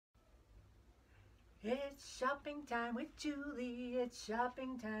It's shopping time with Julie. It's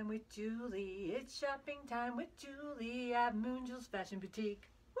shopping time with Julie. It's shopping time with Julie at Moonjulz Fashion Boutique.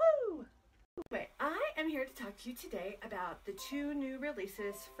 Woo! Anyway, I am here to talk to you today about the two new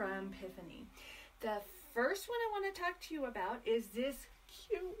releases from Piphany. The first one I want to talk to you about is this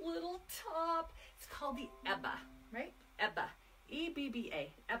cute little top. It's called the Ebba, right? Ebba.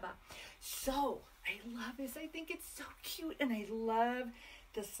 E-B-B-A, Ebba. So, I love this. I think it's so cute, and I love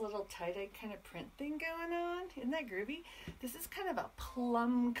this little tie-dye kind of print thing going on. Isn't that groovy? This is kind of a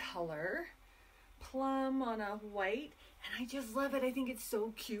plum color. Plum on a white, and I just love it. I think it's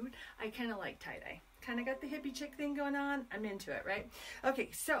so cute. I kind of like tie-dye. Kind of got the hippie chick thing going on. I'm into it, right? Okay,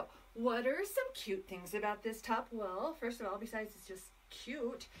 so what are some cute things about this top? Well, first of all, besides it's just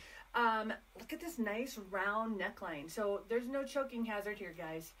cute, look at this nice round neckline. So there's no choking hazard here,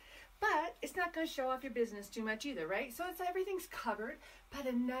 guys, but it's not going to show off your business too much either, right? So everything's covered, but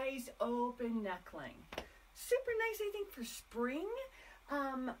a nice open neckline. Super nice, I think, for spring,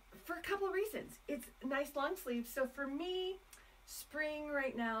 for a couple of reasons. It's nice long sleeves. So for me, spring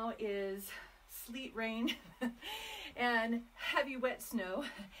right now is sleet, rain, and heavy wet snow.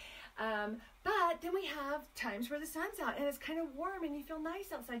 But then we have times where the sun's out and it's kind of warm and you feel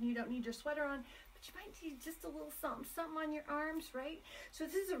nice outside and you don't need your sweater on, but you might need just a little something on your arms, right? So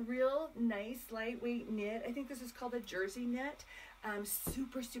this is a real nice lightweight knit. I think this is called a jersey knit.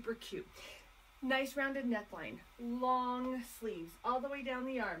 Super, super cute. Nice rounded neckline, long sleeves all the way down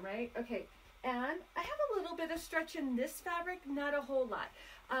the arm, right? Okay. And I have a little bit of stretch in this fabric, not a whole lot.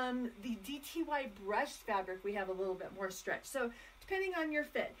 The DTY brushed fabric, we have a little bit more stretch. So depending on your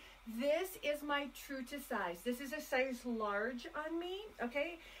fit, this is my true to size. This is a size large on me,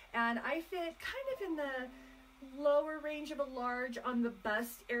 okay? And I fit kind of in the lower range of a large on the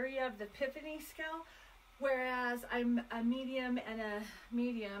bust area of the Piphany scale, whereas I'm a medium and a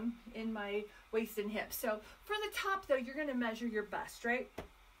medium in my waist and hips. So for the top though, you're gonna measure your bust, right?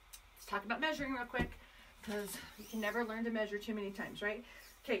 Let's talk about measuring real quick, because you can never learn to measure too many times, right?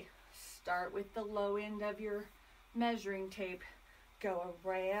 Okay, start with the low end of your measuring tape. Go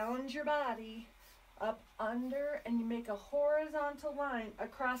around your body, up under, and you make a horizontal line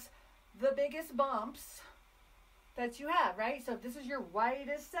across the biggest bumps that you have, right? So this is your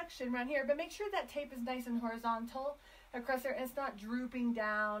widest section right here, but make sure that tape is nice and horizontal across there. It's not drooping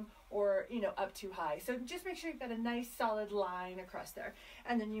down or, you know, up too high. So just make sure you've got a nice solid line across there.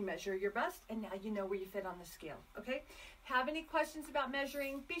 And then you measure your bust, and now you know where you fit on the scale, okay? Have any questions about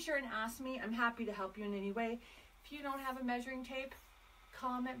measuring, be sure and ask me. I'm happy to help you in any way. If you don't have a measuring tape,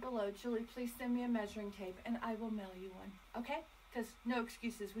 comment below. Julie, please send me a measuring tape, and I will mail you one, okay? Because no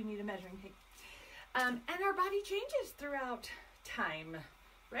excuses, we need a measuring tape. And our body changes throughout time,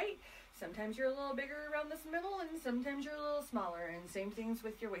 right? Sometimes you're a little bigger around this middle, and sometimes you're a little smaller, and same things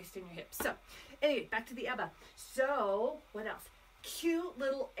with your waist and your hips. So anyway, back to the Ebba. So what else? Cute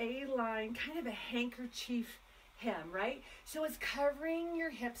little A-line, kind of a handkerchief hem, right? So it's covering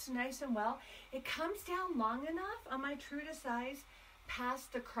your hips nice and well. It comes down long enough on my true to size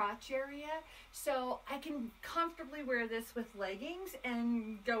past the crotch area, so I can comfortably wear this with leggings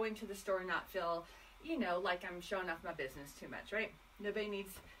and go into the store and not feel, you know, like I'm showing off my business too much, right? Nobody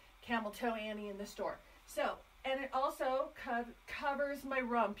needs camel toe Annie in the store. So, and it also covers my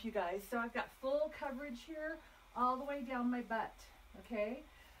rump, you guys. So I've got full coverage here all the way down my butt, okay?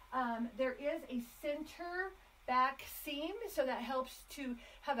 There is a center back seam, so that helps to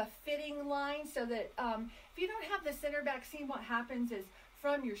have a fitting line, so that if you don't have the center back seam, what happens is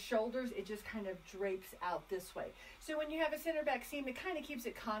from your shoulders it just kind of drapes out this way. So when you have a center back seam, it kind of keeps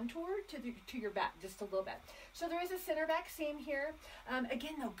it contoured to your back just a little bit. So there is a center back seam here.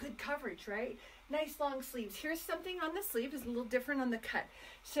 Again though, good coverage, right? Nice long sleeves. Here's something on the sleeve is a little different on the cut.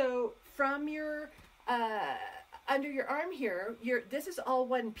 So from your under your arm here, this is all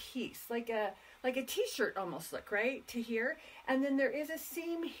one piece, like a t-shirt almost look, right, to here. And then there is a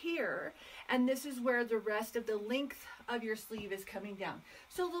seam here, and this is where the rest of the length of your sleeve is coming down.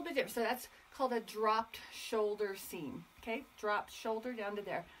 So a little bit different. So that's called a dropped shoulder seam, okay? Dropped shoulder down to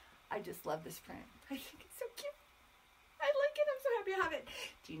there. I just love this print. I think it's so cute. I like it. I'm so happy I have it.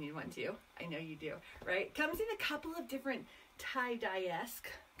 Do you need one too? I know you do, right? Comes in a couple of different tie-dye-esque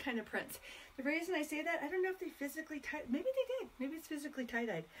kind of prints. The reason I say that, I don't know if they physically maybe they did. Maybe it's physically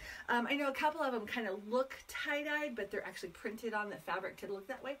tie-dyed. I know a couple of them kind of look tie-dyed, but they're actually printed on the fabric to look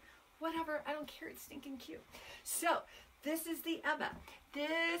that way. Whatever. I don't care. It's stinking cute. So this is the Ebba.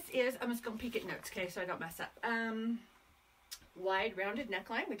 This is, I'm just going to peek at notes, okay, so I don't mess up. Wide rounded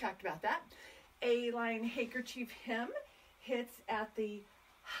neckline. We talked about that. A-line handkerchief hem. Hits at the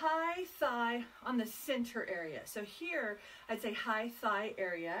high thigh on the center area. So here, I'd say high thigh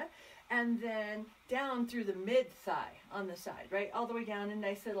area. and then down through the mid-thigh on the side, right? All the way down, a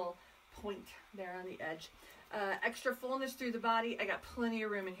nice little point there on the edge. Extra fullness through the body. I got plenty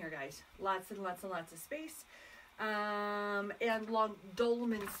of room in here, guys. Lots and lots and lots of space. And long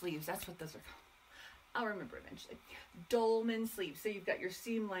dolman sleeves. That's what those are called. I'll remember eventually. Dolman sleeves. So you've got your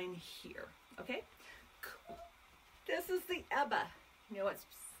seam line here. Okay? Cool. This is the Ebba. You know what's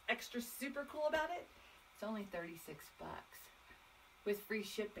extra super cool about it? It's only 36 bucks with free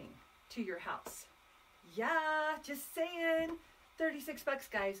shipping to your house. Yeah, just saying. 36 bucks,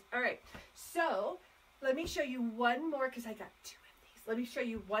 guys. All right. So let me show you one more, because I got two of these. Let me show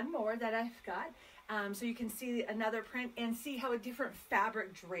you one more that I've got, so you can see another print and see how a different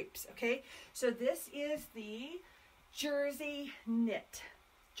fabric drapes, okay? So this is the jersey knit.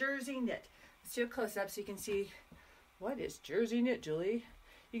 Jersey knit. Let's do a close-up so you can see, what is jersey knit, Julie?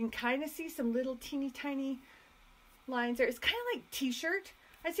 You can kind of see some little teeny tiny lines there. It's kind of like t-shirt.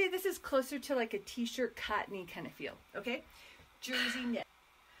 I'd say this is closer to like a t-shirt cottony kind of feel, okay? Jersey knit.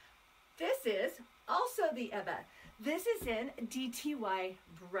 This is also the Ebba. This is in DTY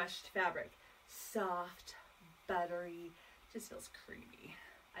brushed fabric. Soft, buttery, just feels creamy.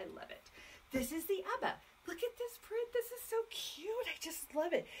 I love it. This is the Ebba. Look at this print. This is so cute. I just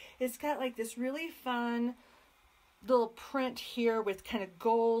love it. It's got like this really fun little print here with kind of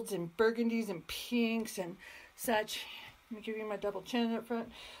golds and burgundies and pinks and such. Let me give you my double chin up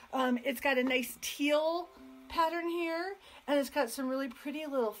front. It's got a nice teal pattern here, and it's got some really pretty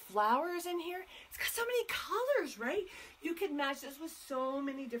little flowers in here. It's got so many colors, right? You could match this with so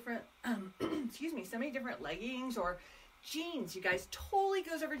many different excuse me, so many different leggings or jeans. You guys, totally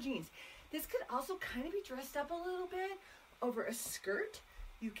goes over jeans. This could also kind of be dressed up a little bit over a skirt.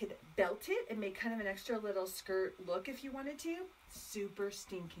 You could belt it and make kind of an extra little skirt look if you wanted to. Super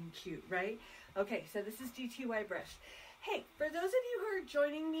stinking cute, right? Okay, so this is DTY brushed. Hey, for those of you who are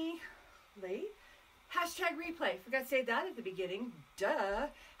joining me late, hashtag replay. Forgot to say that at the beginning. Duh.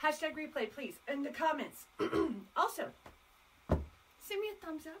 Hashtag replay, please. In the comments. Also, send me a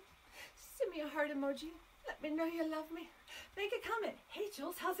thumbs up. Send me a heart emoji. Let me know you love me. Make a comment. Hey,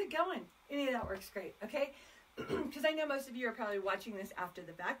 Jules, how's it going? Any of that works great, okay? Because I know most of you are probably watching this after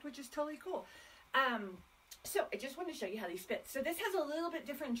the fact, which is totally cool. So I just want to show you how these fit. So this has a little bit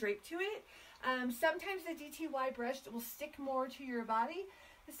different drape to it. Sometimes the DTY brushed will stick more to your body.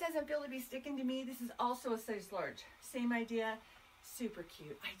 This doesn't feel to be sticking to me. This is also a size large. Same idea. Super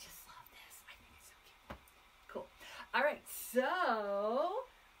cute. I just love this. I think it's so cute. Cool. All right. So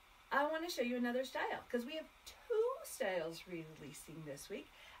I want to show you another style because we have two styles releasing this week.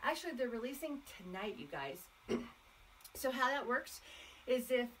 Actually, they're releasing tonight, you guys. So how that works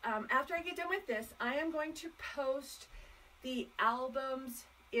is if after I get done with this, I am going to post the albums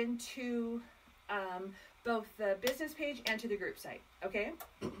into both the business page and to the group site, okay?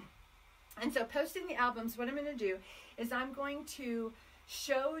 And so posting the albums, what I'm going to do is I'm going to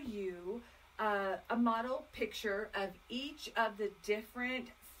show you a model picture of each of the different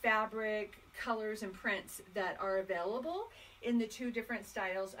fabric colors and prints that are available in the two different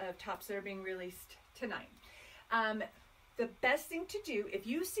styles of tops that are being released tonight. The best thing to do, if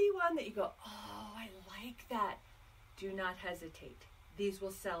you see one that you go, oh, I like that, do not hesitate. These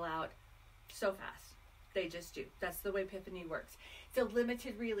will sell out so fast. They just do. That's the way Piphany works. It's a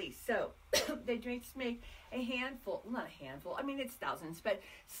limited release. So they just make a handful, not a handful, I mean, it's thousands, but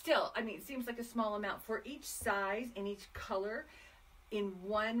still, I mean, it seems like a small amount for each size and each color in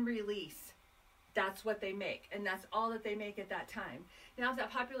one release. That's what they make, and that's all that they make at that time. Now,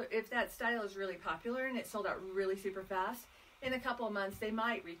 if that style is really popular and it sold out really super fast, in a couple of months, they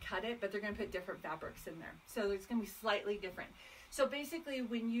might recut it, but they're going to put different fabrics in there. So it's going to be slightly different. So basically,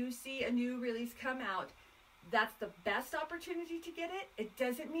 when you see a new release come out, that's the best opportunity to get it. It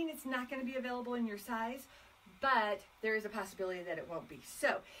doesn't mean it's not going to be available in your size, but there is a possibility that it won't be.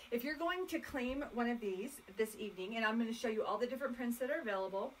 So if you're going to claim one of these this evening, and I'm going to show you all the different prints that are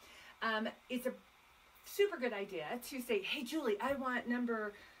available, it's a super good idea to say, hey, Julie, I want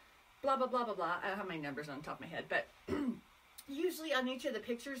number blah, blah, blah, blah, blah. I don't have my numbers on the top of my head, but usually on each of the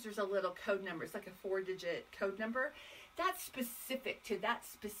pictures, there's a little code number. It's like a 4-digit code number. That's specific to that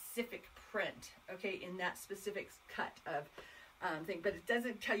specific print, okay, in that specific cut of thing, but it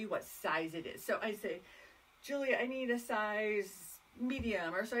doesn't tell you what size it is. So I say, Julia, I need a size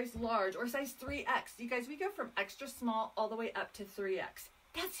medium or size large or size 3X. You guys, we go from extra small all the way up to 3X.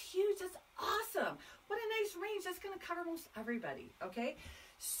 That's huge. That's awesome. What a nice range. That's going to cover most everybody, okay?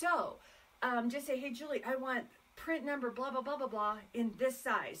 So just say, hey, Julie, I want print number blah, blah, blah, blah, blah in this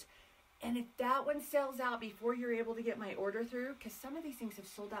size. And if that one sells out before you're able to get my order through, because some of these things have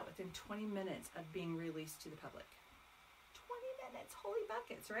sold out within 20 minutes of being released to the public. 20 minutes, holy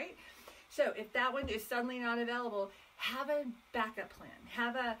buckets, right? So if that one is suddenly not available, have a backup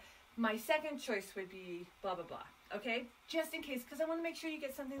plan. My second choice would be blah, blah, blah. Okay? Just in case, because I want to make sure you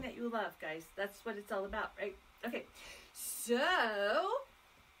get something that you love, guys. That's what it's all about, right? Okay. So,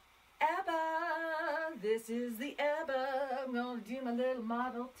 Ebba. This is the Ebba. I'm going to do my little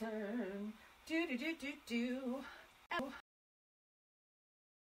model turn. Do, do, do, do, do.